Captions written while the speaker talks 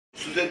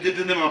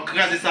Je m'a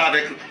crasé ça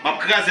avec. M'a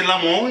crasé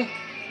l'amour, oui.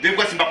 Deux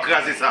fois, si m'a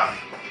crasé ça.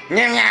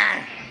 Nyam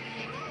nyam.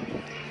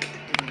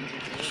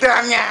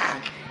 Nyam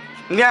nyam.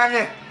 Nyam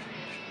nyam.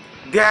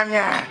 Nyam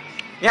nyam.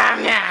 Nyam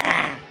nyam.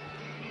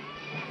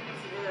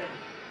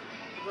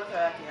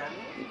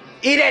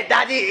 Eat it,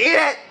 Daddy. Eat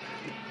it.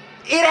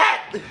 Eat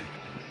it.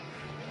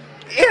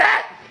 Eat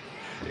it.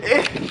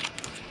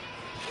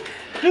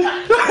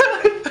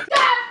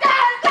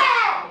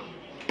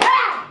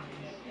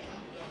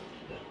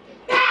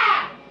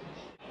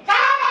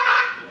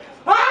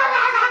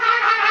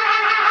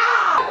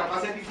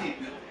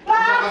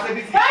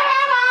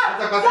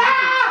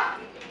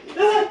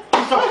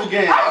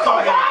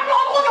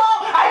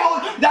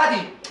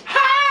 Daddy.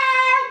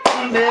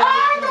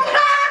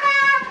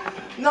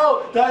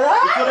 No, Dada.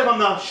 Tu es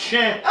comme un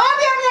chien.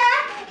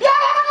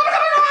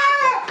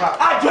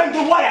 I drank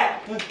the water.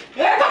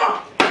 Yeah, come on.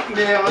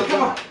 Merde,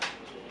 Come on.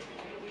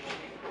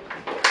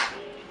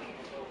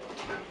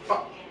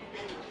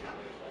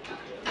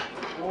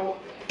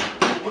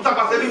 Où t'as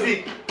passé ici?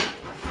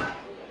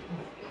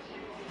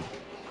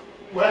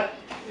 Ouais.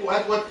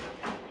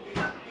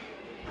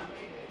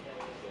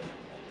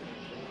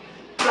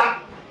 Là,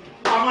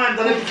 maman est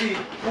dans les petits.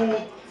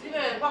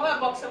 Steven, pourquoi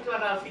boxe toi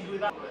dans le frigo?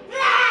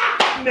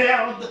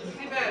 Merde.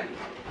 Steven.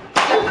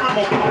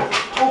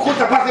 Pourquoi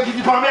t'as passé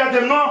ici par merde,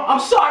 non? I'm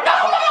sorry.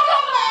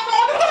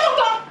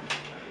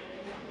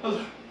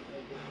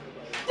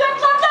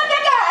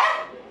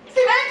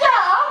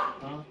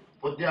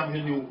 Faut dire à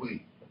me ouvrir.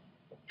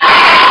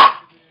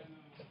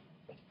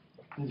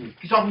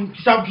 Qui sont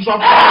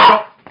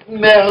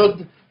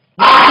merde.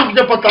 Tu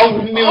n'as pas qu'à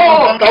ouvrir,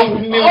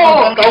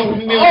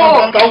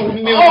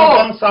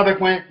 ça avec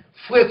moi.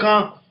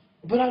 Fréquent.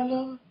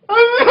 Voilà.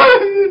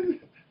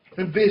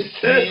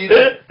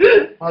 Imbécile.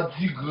 A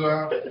du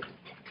gras.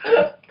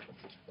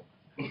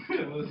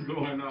 What's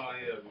going on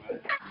here, man?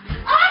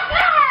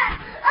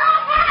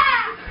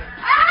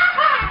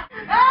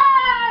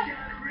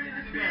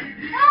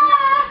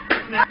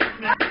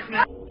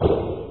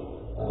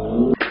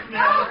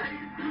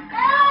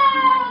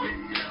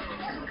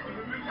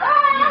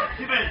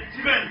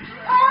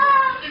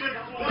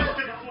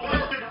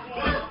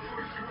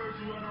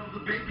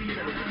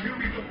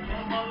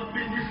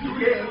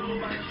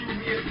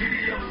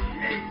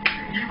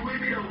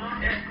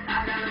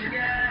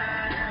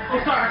 Oh,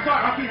 sorry,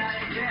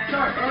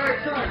 alright,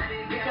 sorry.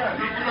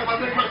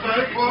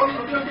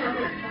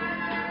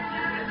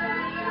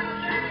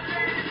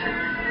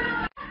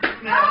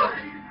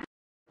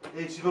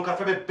 Et tu veux qu'on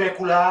fasse des becs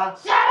ou là?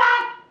 Shut up!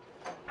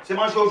 C'est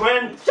manger au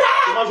joint?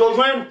 C'est manger au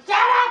joint? Shut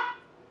up!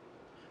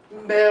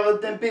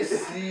 Merde,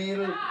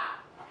 imbécile.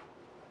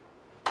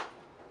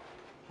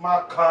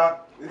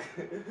 Macaque.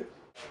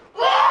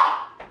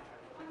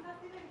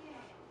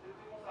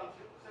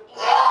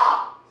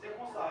 C'est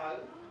comme ça.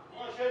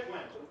 Manger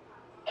joint.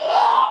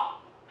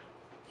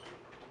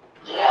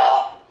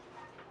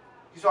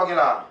 Qui sont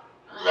là?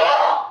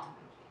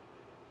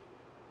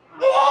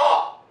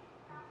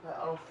 I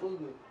don't feel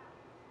good.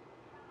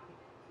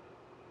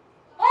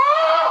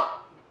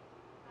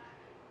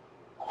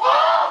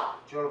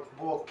 Tu as le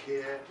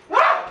bokeh.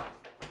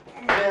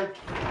 Merde.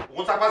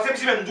 On t'a passé,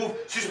 petit même d'où?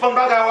 Suspend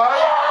bagawa.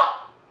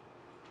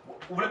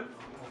 Ouvre.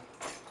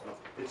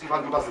 Petit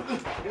va nous passer.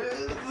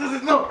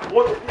 Non.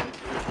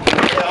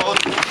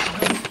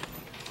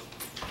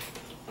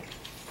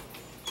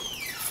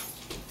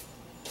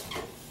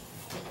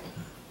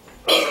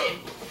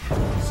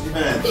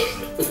 Steven,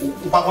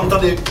 ou pas content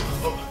des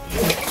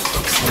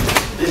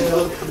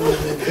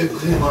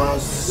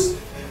grimaces,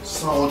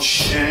 sans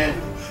chien,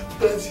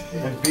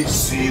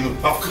 imbécile.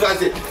 Pas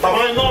crasé. Pas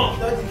mal, non.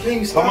 Can you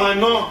Pas stop? mal,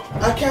 non.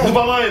 I can't. Nous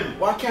pas mal.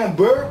 Why I can't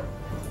burp?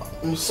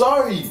 I'm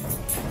sorry.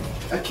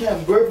 I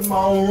can't burp in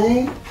my own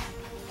room.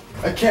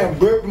 I can't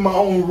burp in my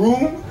own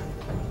room.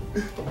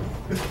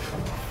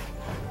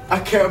 I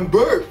can't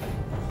burp.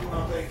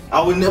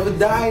 I would never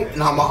die,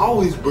 and I'ma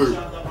always burp.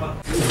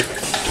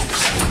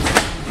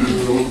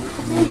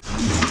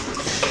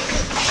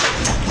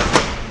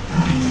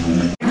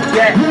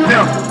 Yeah,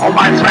 Jim, on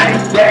my train,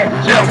 yeah,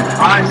 Jim,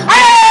 on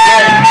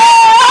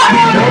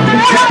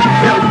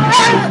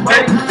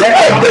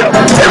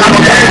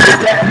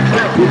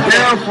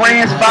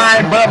girlfriend's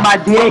fine, but my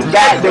dick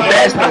got the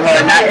best of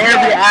her. Now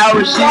every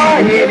hour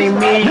she's hitting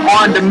me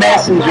on the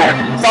messenger.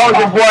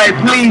 Soldier boy,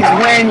 please,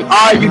 when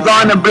are you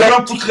gonna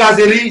blow? Tout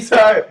crasé, lui.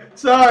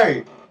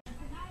 Sorry.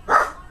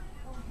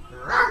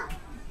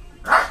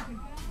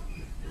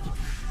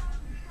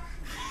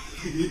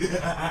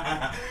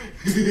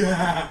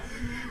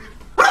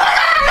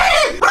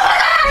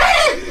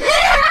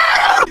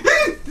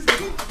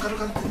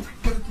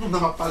 On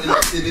m'a parlé dans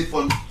le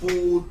téléphone.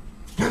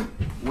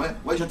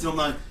 Ouais, gentil, on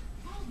a.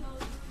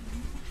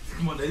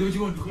 Come on, Daddy, what you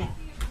gonna do? Come on.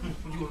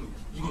 What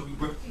you gonna do,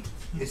 bro?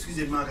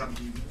 Excusez-moi,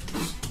 Gabi.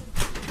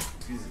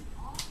 Excusez.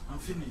 I'm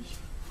finished.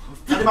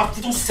 Allez, ma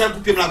petite, on s'est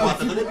coupé la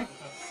boîte. Attendez.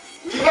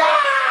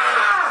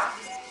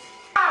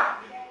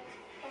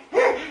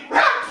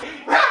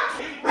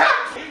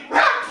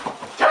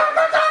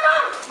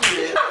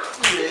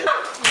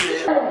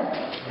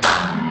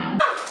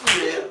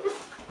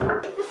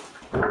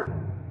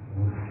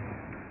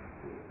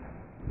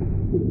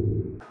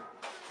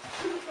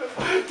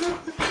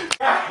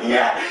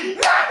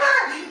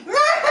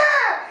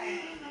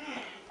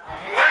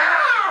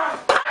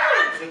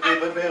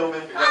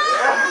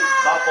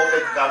 pompé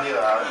de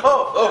caméra.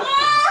 Oh.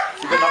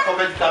 Si tu m'as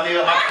pompé de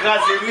caméra, m'a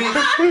crasé lui.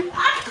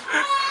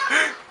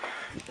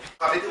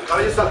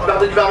 Regardez ça,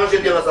 regardez, tu vas arranger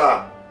bien dans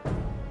ça.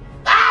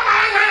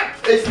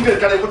 Et Steven,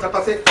 qu'allez-vous ça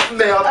passer?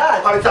 Merde,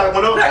 arrête ça avec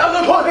mon nom.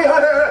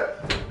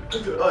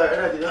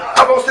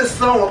 Avant c'est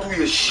ça, on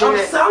touille chien. I'm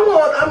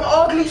someone. I'm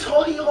ugly.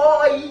 Sorry.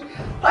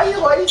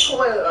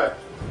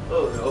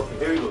 Oh, okay,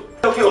 here we go.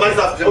 Ok, on va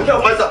ça. Ok, on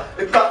va ça.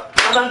 Et puis,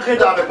 pendant que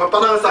tu avec moi,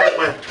 pendant ça avec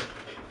moi.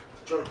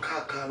 Tu le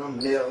caca, non,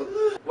 merde.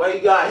 Why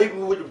you gotta hit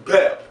me with the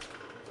belt?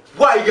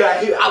 Why you gotta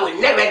hit? I would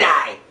never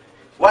die.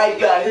 Why you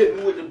gotta hit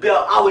me with the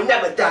belt? I would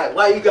never die.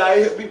 Why you gotta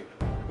hit me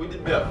with the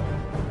belt?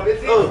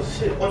 Oh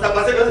shit. On t'a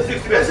passé quand c'est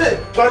Steven.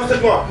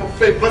 Prends-moi.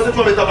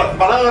 Prends-moi, mais t'as pas.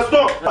 Pendant un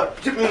instant.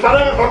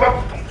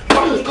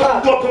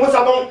 Comment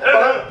ça bon?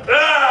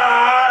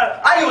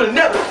 I would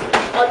never.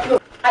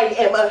 I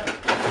am a.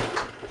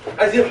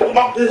 Steven,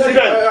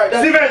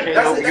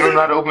 You don't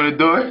know how to open the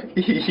door?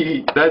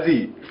 That's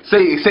it.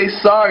 Say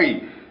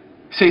sorry.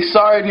 Say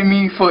sorry to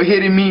me for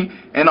hitting me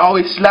and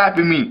always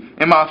slapping me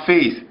in my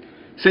face.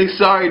 Say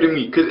sorry to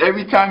me, cause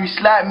every time you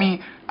slap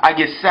me, I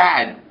get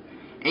sad.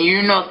 And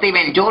you know,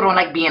 Steven, Joe don't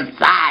like being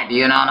sad,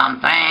 you know what I'm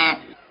saying?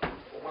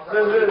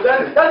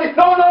 Daddy,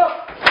 no!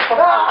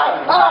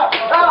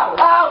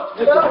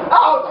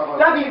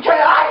 Daddy, you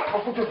can't hide!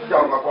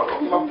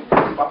 Daddy, no!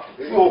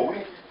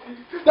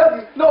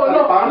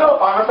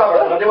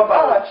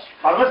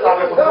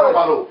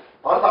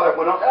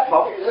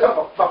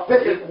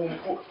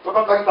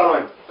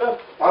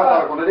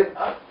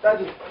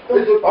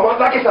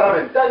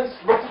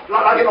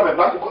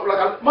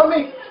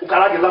 Mommy!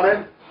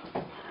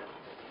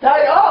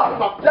 Daddy,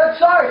 oh! Daddy,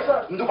 sorry,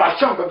 sir! Não vai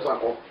chão comme ça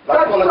encore.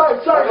 Daddy,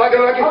 sorry.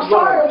 I'm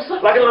sorry.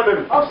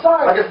 I'm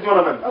sorry. La question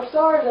la même. I'm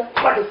sorry.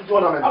 La question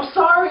la même. I'm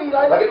sorry,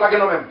 Daddy. La question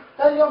la même.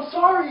 Daddy, I'm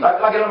sorry. La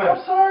question la même.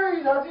 I'm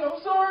sorry, Daddy. I'm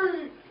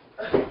sorry.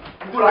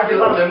 La question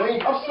la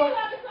même. I'm sorry.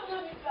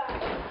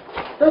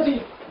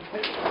 Daddy.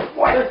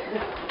 Ouais.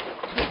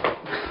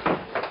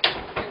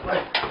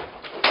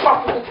 Pas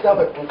pour que tu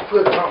avec mon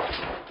frère.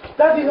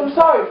 Daddy, I'm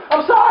sorry.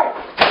 I'm sorry.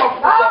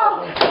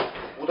 Ouch!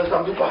 Ou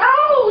descendre pas.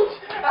 Ouch!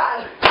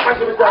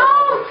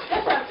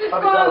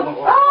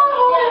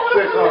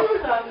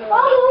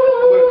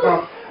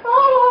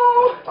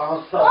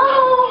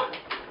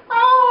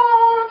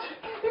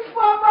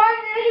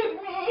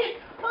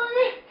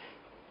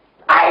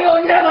 I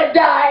will never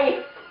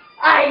die.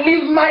 I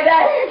live my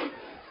life.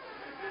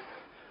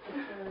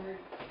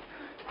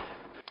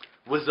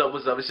 What's up?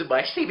 It's your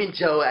boy Steven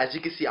Joe. As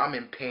you can see, I'm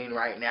in pain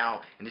right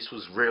now, and this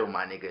was real,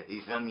 my nigga.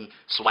 You feel me?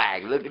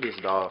 Swag. Look at this,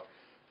 dog.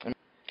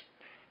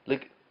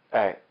 Look.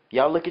 Alright.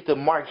 Y'all look at the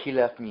mark he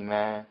left me,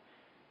 man.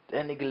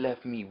 That nigga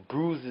left me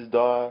bruises,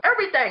 dog.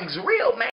 Everything's real, man.